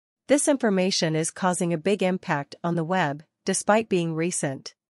This information is causing a big impact on the web, despite being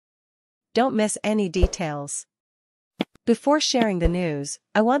recent. Don't miss any details. Before sharing the news,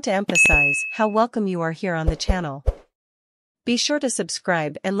 I want to emphasize how welcome you are here on the channel. Be sure to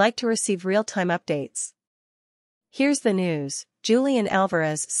subscribe and like to receive real-time updates. Here's the news. Julian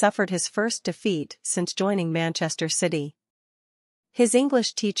Alvarez suffered his first defeat since joining Manchester City. His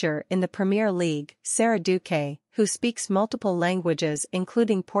English teacher in the Premier League, Sarah Duque, who speaks multiple languages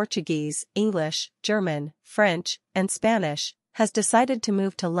including Portuguese, English, German, French, and Spanish, has decided to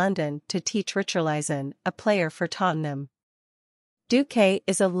move to London to teach Richarlison, a player for Tottenham. Duque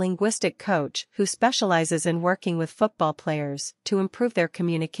is a linguistic coach who specializes in working with football players to improve their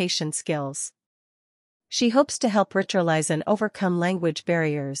communication skills. She hopes to help Richarlison overcome language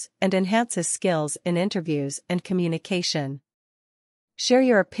barriers and enhance his skills in interviews and communication. Share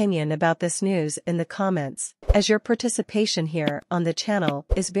your opinion about this news in the comments, as your participation here on the channel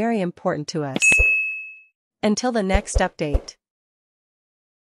is very important to us. Until the next update.